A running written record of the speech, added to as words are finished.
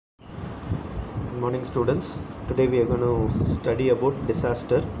Good morning, students. Today we are going to study about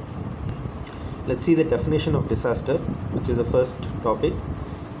disaster. Let's see the definition of disaster, which is the first topic.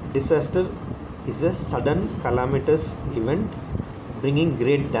 Disaster is a sudden calamitous event bringing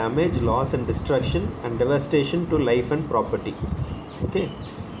great damage, loss and destruction and devastation to life and property. Okay,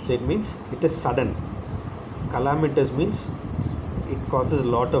 so it means it is sudden. Calamitous means it causes a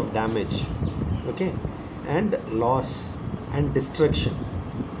lot of damage, okay, and loss and destruction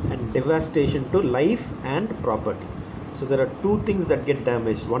and devastation to life and property. So there are two things that get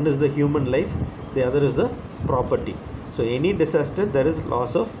damaged. One is the human life, the other is the property. So any disaster, there is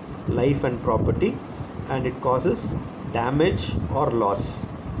loss of life and property, and it causes damage or loss.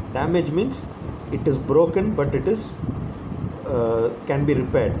 Damage means it is broken, but it is can be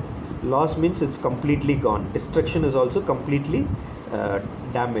repaired. Loss means it's completely gone. Destruction is also completely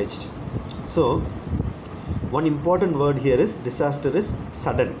damaged. So one important word here is disaster is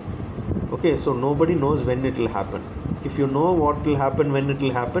sudden. Okay, so nobody knows when it will happen. If you know what will happen, when it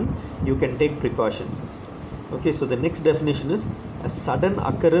will happen, you can take precaution. Okay, so the next definition is a sudden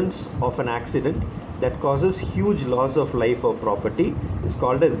occurrence of an accident that causes huge loss of life or property is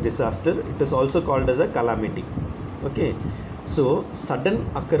called as disaster. It is also called as a calamity. Okay, so sudden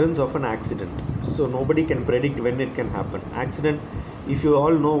occurrence of an accident. So nobody can predict when it can happen. Accident, if you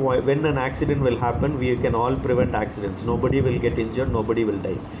all know when an accident will happen, we can all prevent accidents. Nobody will get injured, nobody will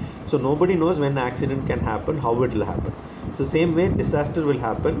die. So nobody knows when an accident can happen, how it will happen. So same way disaster will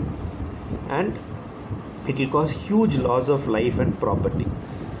happen, and it will cause huge loss of life and property.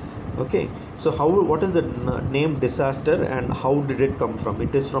 Okay, so what is the name disaster and how did it come from?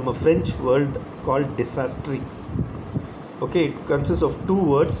 It is from a French word called désastre. Okay, it consists of two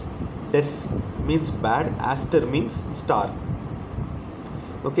words. Des means bad, aster means star.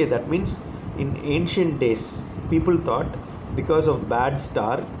 Okay, that means in ancient days people thought because of bad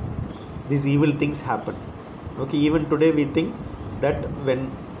star these evil things happen. Okay, even today we think that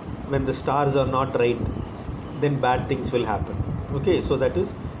when the stars are not right, then bad things will happen. Okay, so that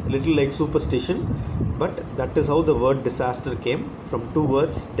is a little like superstition, but that is how the word disaster came from two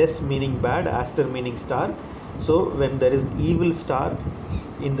words, des meaning bad, aster meaning star. So when there is evil star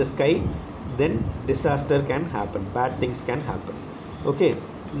in the sky, then disaster can happen, bad things can happen. Okay,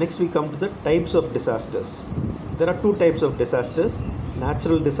 so next we come to the types of disasters. There are two types of disasters: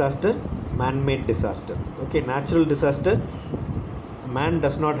 natural disaster, man-made disaster. Okay, natural disaster, man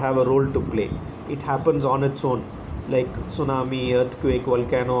does not have a role to play. It happens on its own, like tsunami, earthquake,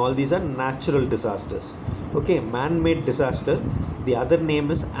 volcano, all these are natural disasters. Okay, man-made disaster, the other name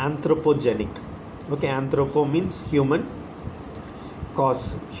is anthropogenic. Okay, anthropo means human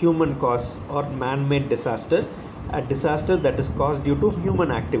cause or man-made disaster. A disaster that is caused due to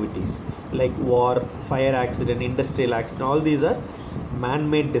human activities like war, fire accident, industrial accident, all these are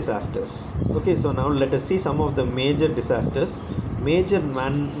man-made disasters. Okay, so now let us see some of the major disasters. Major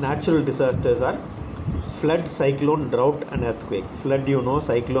natural disasters are flood, cyclone, drought and earthquake. Flood you know,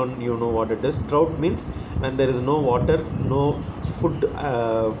 cyclone you know what it is. Drought means when there is no water, no food,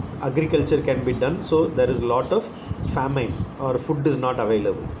 agriculture can be done, so there is a lot of famine or food is not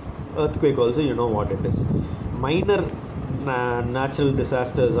available. Earthquake also you know what it is. Minor natural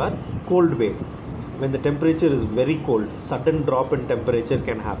disasters are cold wave. When the temperature is very cold, sudden drop in temperature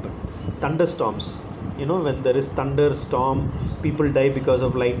can happen. Thunderstorms, you know, when there is thunderstorm, people die because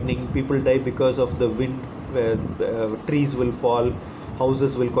of lightning, people die because of the wind, trees will fall,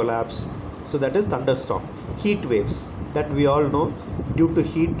 houses will collapse. So that is thunderstorm. Heat waves, that we all know, due to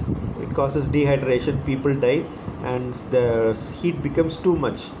heat it causes dehydration, people die and the heat becomes too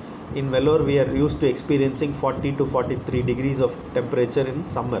much. In Vellore we are used to experiencing 40 to 43 degrees of temperature in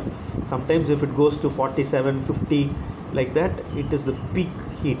summer. Sometimes if it goes to 47, 50 like that, it is the peak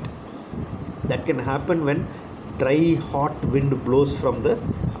heat. That can happen when dry hot wind blows from the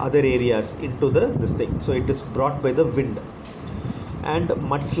other areas into this thing. So it is brought by the wind. And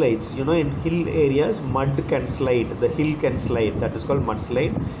mudslides, you know, in hill areas mud can slide, the hill can slide, that is called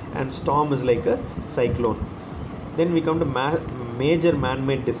mudslide. And storm is like a cyclone. Then we come to major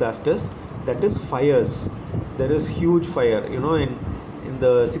man-made disasters, that is fires. There is huge fire, you know, in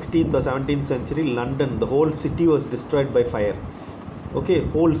the 16th or 17th century London, the whole city was destroyed by fire. Okay,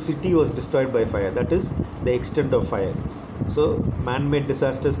 whole city was destroyed by fire. That is the extent of fire. So man-made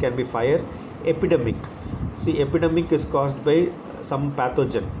disasters can be fire. Epidemic, see, epidemic is caused by some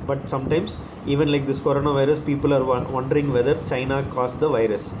pathogen, but sometimes even like this coronavirus, people are wondering whether China caused the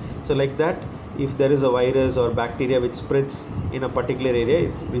virus. So like that, if there is a virus or bacteria which spreads in a particular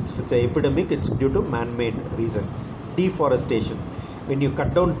area, it's an epidemic, it's due to man-made reason. Deforestation, when you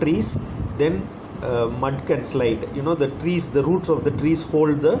cut down trees, then mud can slide. You know, the trees, the roots of the trees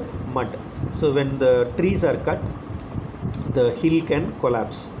hold the mud. So when the trees are cut, the hill can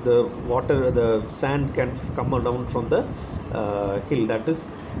collapse, the sand can come down from the hill, that is,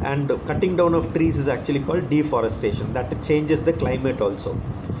 and cutting down of trees is actually called deforestation. That changes the climate also.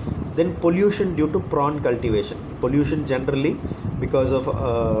 Then pollution due to prawn cultivation. Pollution generally because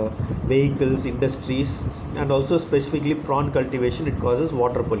of vehicles, industries, and also specifically prawn cultivation, it causes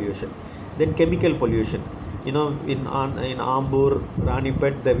water pollution. Then chemical pollution. In Ambur,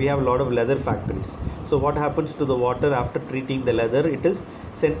 Ranipet, we have a lot of leather factories. So what happens to the water after treating the leather? It is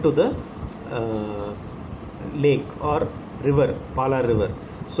sent to the lake or river, Pala river.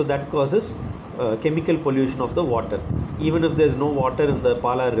 So that causes chemical pollution of the water. Even if there is no water in the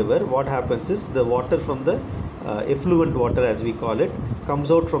Pala river, what happens is the water from the effluent water, as we call it, comes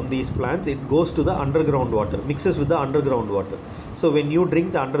out from these plants. It goes to the underground water, mixes with the underground water. So when you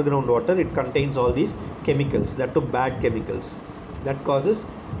drink the underground water, it contains all these chemicals, that too bad chemicals, that causes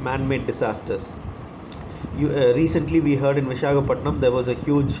man-made disasters. Recently we heard in Visakhapatnam there was a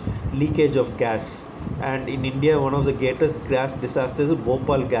huge leakage of gas, and in India one of the greatest gas disasters is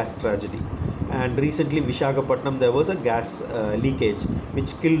Bhopal gas tragedy. And recently Visakhapatnam there was a gas leakage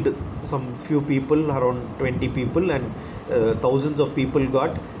which killed some few people, around 20 people, and thousands of people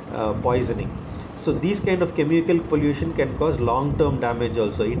got poisoning. So these kind of chemical pollution can cause long-term damage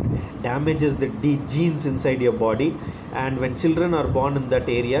also. It damages the genes inside your body, and when children are born in that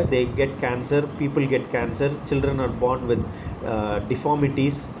area, they get cancer, people get cancer, children are born with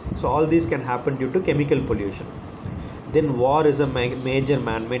deformities. So all these can happen due to chemical pollution. Then war is a major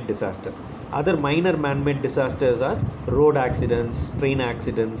man-made disaster. Other minor man-made disasters are road accidents, train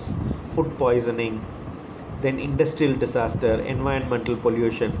accidents, food poisoning, then industrial disaster, environmental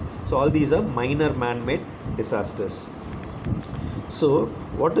pollution. So all these are minor man-made disasters. So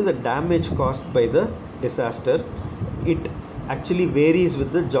what is the damage caused by the disaster? It actually varies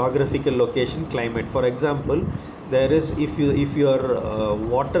with the geographical location, climate. For example, there is, if your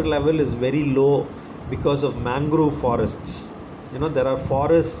water level is very low because of mangrove forests, there are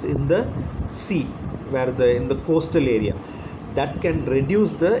forests in the sea, in the coastal area, that can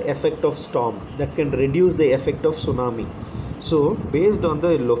reduce the effect of storm, that can reduce the effect of tsunami. So based on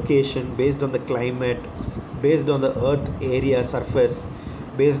the location, based on the climate, based on the earth area surface,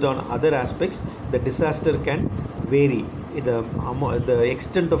 based on other aspects, the disaster can vary. The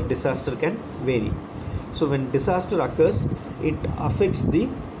extent of disaster can vary. So when disaster occurs, it affects the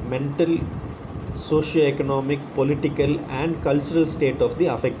mental, socio-economic, political and cultural state of the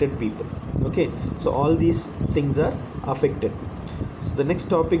affected people. Okay, so all these things are affected. So the next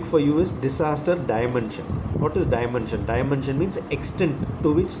topic for you is disaster dimension. What is dimension? Dimension means extent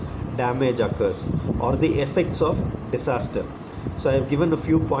to which damage occurs or the effects of disaster. So I have given a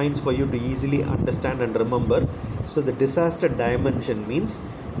few points for you to easily understand and remember. So the disaster dimension means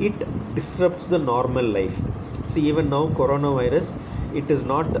it disrupts the normal life. See, even now coronavirus, it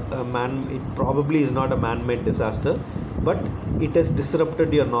probably is not a man-made disaster, but it has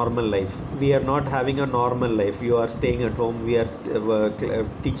disrupted your normal life. We are not having a normal life. You are staying at home. We are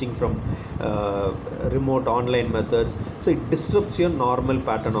teaching from remote online methods. So it disrupts your normal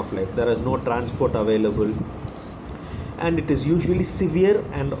pattern of life. There is no transport available, and it is usually severe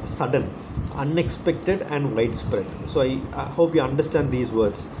and sudden, unexpected and widespread. So I hope you understand these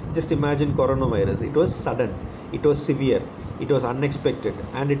words. Just imagine coronavirus. It was sudden, it was severe, it was unexpected,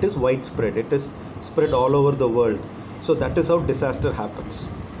 and it is widespread. It is spread all over the world. So that is how disaster happens.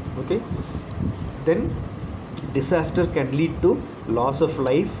 Okay, then disaster can lead to loss of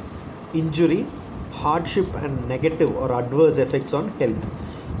life, injury, hardship and negative or adverse effects on health.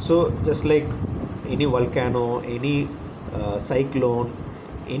 So just like any volcano, any cyclone,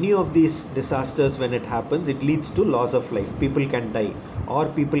 any of these disasters, when it happens, it leads to loss of life. People can die or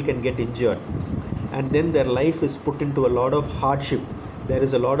people can get injured, and then their life is put into a lot of hardship. There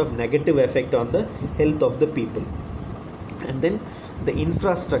is a lot of negative effect on the health of the people. And then the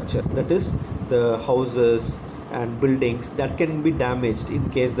infrastructure, that is the houses and buildings, that can be damaged in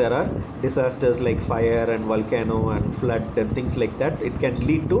case there are disasters like fire and volcano and flood and things like that. It can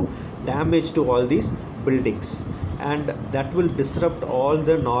lead to damage to all these buildings, and that will disrupt all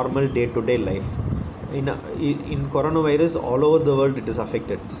the normal day-to-day life. In coronavirus, all over the world it is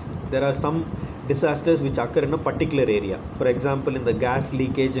affected. There are some disasters which occur in a particular area. For example, in the gas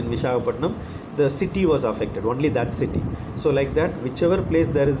leakage in Visakhapatnam, the city was affected, only that city. So like that, whichever place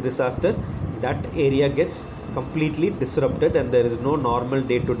there is disaster, that area gets completely disrupted, and there is no normal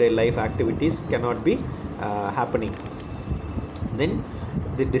day-to-day life activities cannot be happening. Then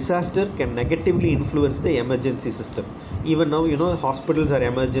the disaster can negatively influence the emergency system. Even now, hospitals are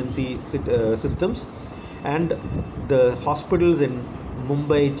emergency systems, and the hospitals in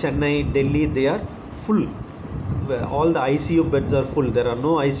Mumbai, Chennai, Delhi, they are full. All the ICU beds are full. There are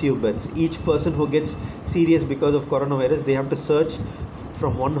no ICU beds. Each person who gets serious because of coronavirus, they have to search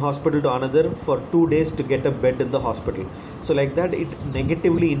from one hospital to another for 2 days to get a bed in the hospital. So like that, it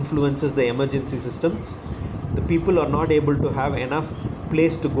negatively influences the emergency system. The people are not able to have enough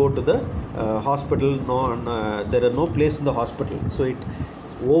place to go to the hospital. There are no place in the hospital, so it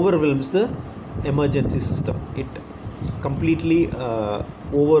overwhelms the emergency system. It completely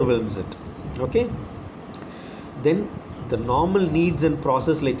overwhelms it. Okay, then the normal needs and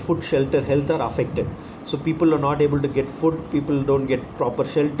process like food, shelter, health are affected. So people are not able to get food, people don't get proper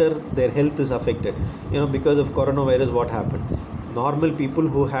shelter, their health is affected. Because of coronavirus, what happened? Normal people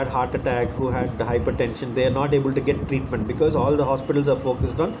who had heart attack, who had hypertension, they are not able to get treatment because all the hospitals are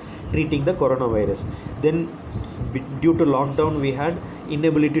focused on treating the coronavirus. Then due to lockdown, we had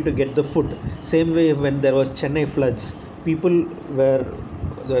inability to get the food. Same way when there was Chennai floods, people were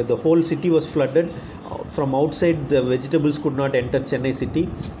the whole city was flooded. From outside, the vegetables could not enter Chennai city,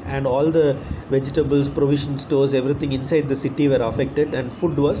 and all the vegetables, provision stores, everything inside the city were affected, and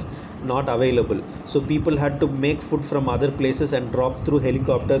food was not available. So people had to make food from other places and drop through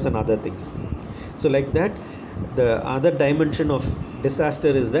helicopters and other things. So like that, the other dimension of disaster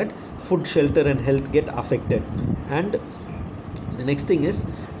is that food, shelter and health get affected. And the next thing is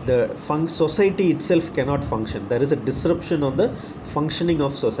the society itself cannot function. There is a disruption on the functioning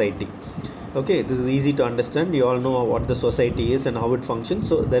of society. Okay, this is easy to understand. You all know what the society is and how it functions.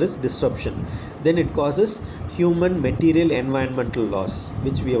 So there is disruption. Then it causes human, material, environmental loss,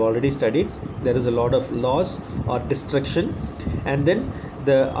 which we have already studied. There is a lot of loss or destruction. And then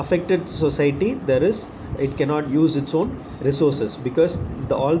the affected society, it cannot use its own resources because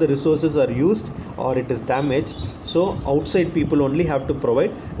all the resources are used or it is damaged. So outside people only have to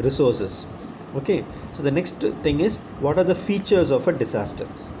provide resources. Okay, so the next thing is, what are the features of a disaster?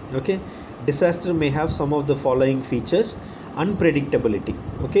 Okay, disaster may have some of the following features. Unpredictability.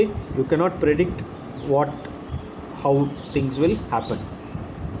 Okay, you cannot predict how things will happen.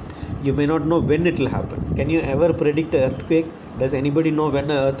 You may not know when it will happen. Can you ever predict an earthquake? Does anybody know when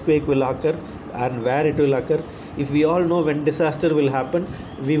an earthquake will occur and where it will occur? If we all know when disaster will happen,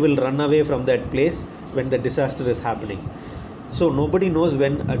 we will run away from that place when the disaster is happening. So nobody knows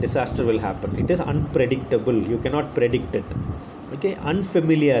when a disaster will happen. It is unpredictable. You cannot predict it. Okay,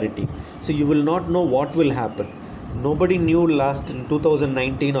 unfamiliarity. So you will not know what will happen. Nobody knew last in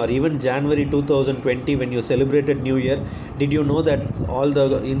 2019 or even January 2020 when you celebrated New Year. Did you know that all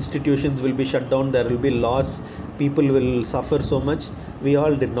the institutions will be shut down? There will be loss. People will suffer so much. We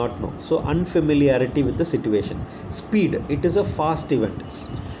all did not know. So unfamiliarity with the situation. Speed. It is a fast event.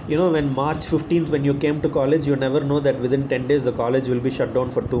 When March 15th, when you came to college, you never know that within 10 days the college will be shut down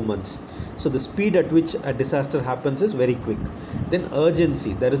for 2 months. So the speed at which a disaster happens is very quick. Then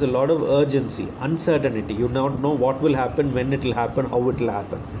urgency. There is a lot of urgency. Uncertainty. You don't know what will happen, when it will happen, how it will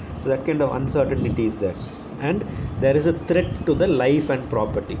happen. So that kind of uncertainty is there. And there is a threat to the life and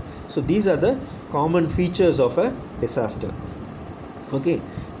property. So these are the common features of a disaster. Okay,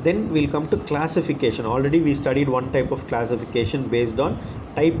 then we'll come to classification. Already we studied one type of classification based on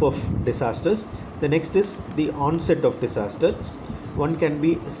type of disasters. The next is the onset of disaster. One can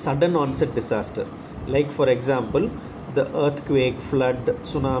be sudden onset disaster, like for example the earthquake, flood,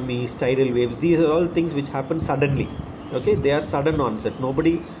 tsunamis, tidal waves. These are all things which happen suddenly. Okay, they are sudden onset.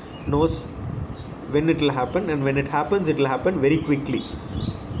 Nobody knows when it will happen, and when it happens, it will happen very quickly.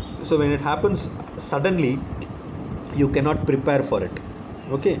 So when it happens suddenly, you cannot prepare for it.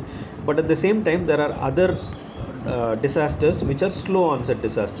 Okay, but at the same time, there are other disasters which are slow onset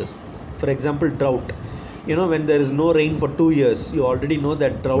disasters. For example, drought. When there is no rain for 2 years, you already know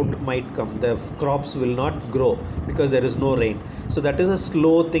that drought might come. The crops will not grow because there is no rain. So that is a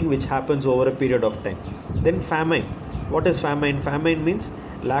slow thing which happens over a period of time. Then famine. What is famine? Famine means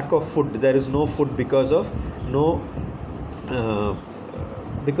lack of food. There is no food because of no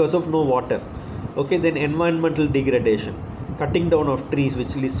water. Okay, then environmental degradation, cutting down of trees,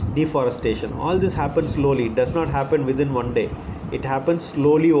 which is deforestation. All this happens slowly. It does not happen within one day. It happens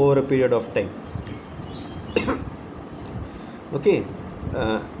slowly over a period of time. Okay,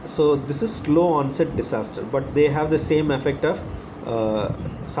 so this is slow onset disaster, but they have the same effect of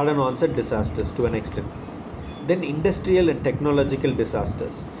sudden onset disasters to an extent. Then industrial and technological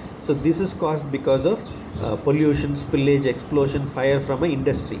disasters. So this is caused because of pollution, spillage, explosion, fire from an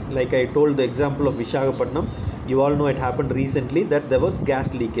industry. Like I told the example of Visakhapatnam, you all know it happened recently that there was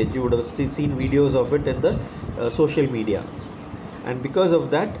gas leakage. You would have seen videos of it in the social media, and because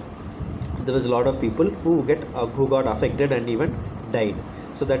of that, there was a lot of people who got affected and even died.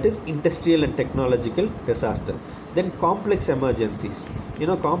 So that is industrial and technological disaster. Then complex emergencies.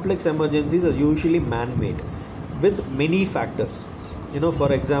 Complex emergencies are usually man-made with many factors.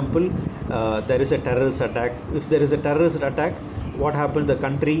 For example, there is a terrorist attack. If there is a terrorist attack, what happened? The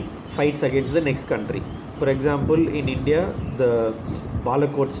country fights against the next country. For example, in India, the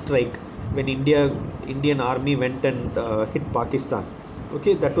Balakot strike, when Indian army went and hit Pakistan.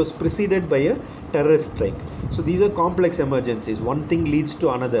 Okay, that was preceded by a terrorist strike. So these are complex emergencies. One thing leads to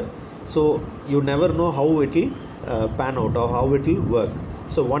another. So you never know how it will pan out or how it will work.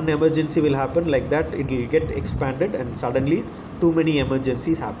 So one emergency will happen, like that it will get expanded and suddenly too many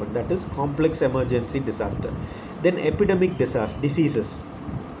emergencies happen. That is complex emergency disaster. Then epidemic diseases.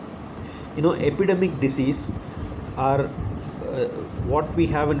 Epidemic disease are what we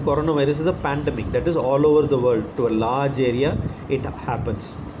have in coronavirus is a pandemic, that is all over the world. To a large area it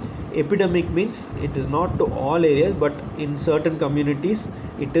happens. Epidemic means it is not to all areas, but in certain communities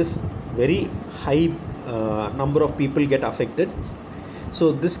it is very high number of people get affected.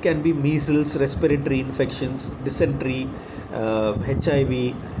 So this can be measles, respiratory infections, dysentery,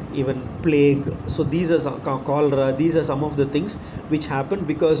 HIV, even plague. So these are cholera. These are some of the things which happen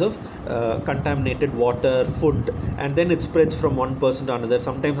because of contaminated water, food, and then it spreads from one person to another.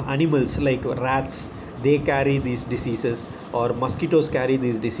 Sometimes animals like rats, they carry these diseases, or mosquitoes carry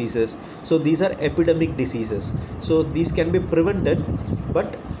these diseases. So these are epidemic diseases. So these can be prevented,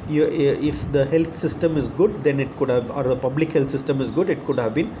 but if the health system is good, then it could have, or the public health system is good, it could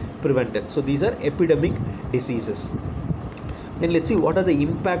have been prevented. So these are epidemic diseases. Then let's see what are the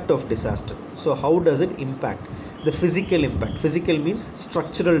impact of disaster. So how does it impact? The physical impact. Physical means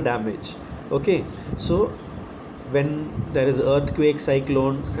structural damage. Okay, so when there is earthquake,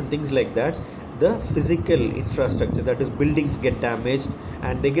 cyclone and things like that, the physical infrastructure, that is buildings, get damaged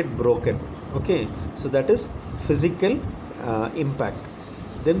and they get broken. Okay, so that is physical impact.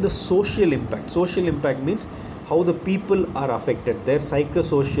 Then the social impact. Social impact means how the people are affected, their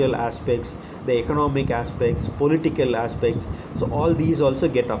psychosocial aspects, the economic aspects, political aspects. So all these also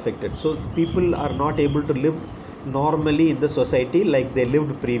get affected. So people are not able to live normally in the society like they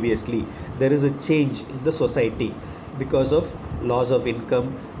lived previously. There is a change in the society because of loss of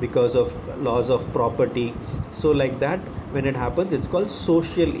income, because of loss of property. So like that, when it happens, it's called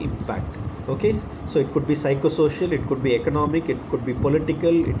social impact. Okay, so it could be psychosocial, it could be economic, it could be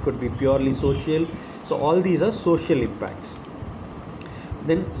political, it could be purely social. So all these are social impacts.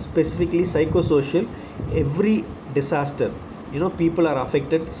 Then specifically psychosocial, every disaster, people are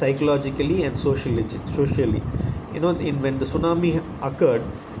affected psychologically and socially. When the tsunami occurred,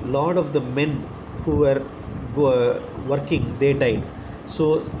 a lot of the men who were working, they died.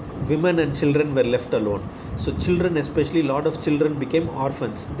 So women and children were left alone. So children, especially, a lot of children became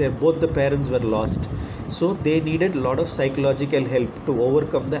orphans. Both the parents were lost. So they needed a lot of psychological help to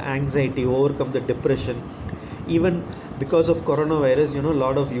overcome the anxiety, overcome the depression. Even because of coronavirus,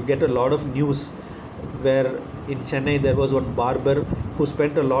 you get a lot of news where in Chennai there was one barber who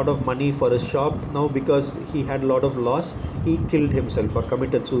spent a lot of money for his shop. Now because he had a lot of loss, he killed himself or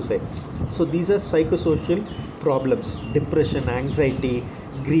committed suicide. So these are psychosocial problems, depression, anxiety,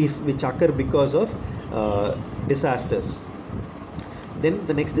 grief, which occur because of disasters. Then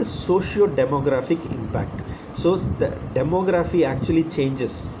the next is socio-demographic impact. So the demography actually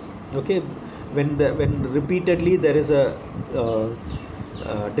changes. Okay, when repeatedly there is a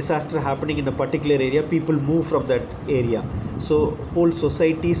disaster happening in a particular area, people move from that area. So whole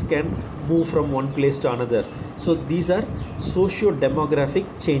societies can move from one place to another. So these are socio-demographic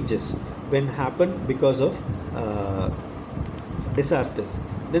changes when happen because of disasters.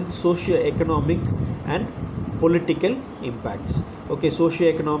 Then socio-economic and political impacts. Okay,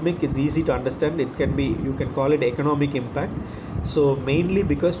 socio-economic, it's easy to understand. It can be, you can call it economic impact. So mainly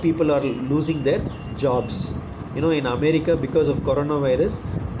because people are losing their jobs. In America, because of coronavirus,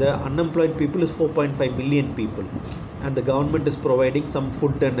 the unemployed people is 4.5 million people, and the government is providing some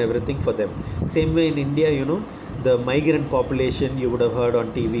food and everything for them. Same way in India, the migrant population, you would have heard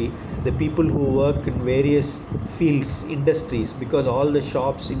on TV, the people who work in various fields, industries, because all the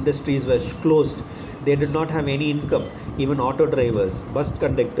shops, industries were closed, they did not have any income. Even auto drivers, bus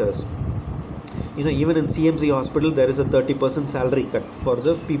conductors, even in CMC hospital there is a 30% salary cut for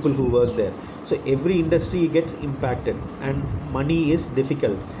the people who work there. So every industry gets impacted and money is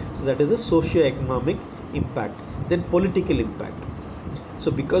difficult. So that is a socio-economic impact. Then political impact.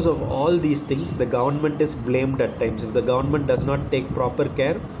 So because of all these things, the government is blamed at times. If the government does not take proper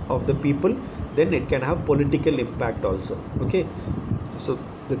care of the people, then it can have political impact also. Okay, so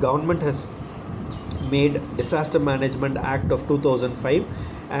the government has made Disaster Management Act of 2005,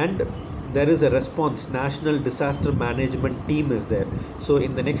 and there is a response, national disaster management team is there. So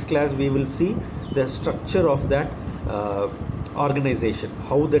in the next class we will see the structure of that organization,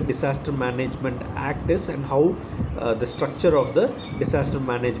 how the disaster management act is, and how the structure of the disaster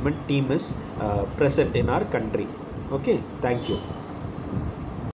management team is present in our country. Okay, thank you.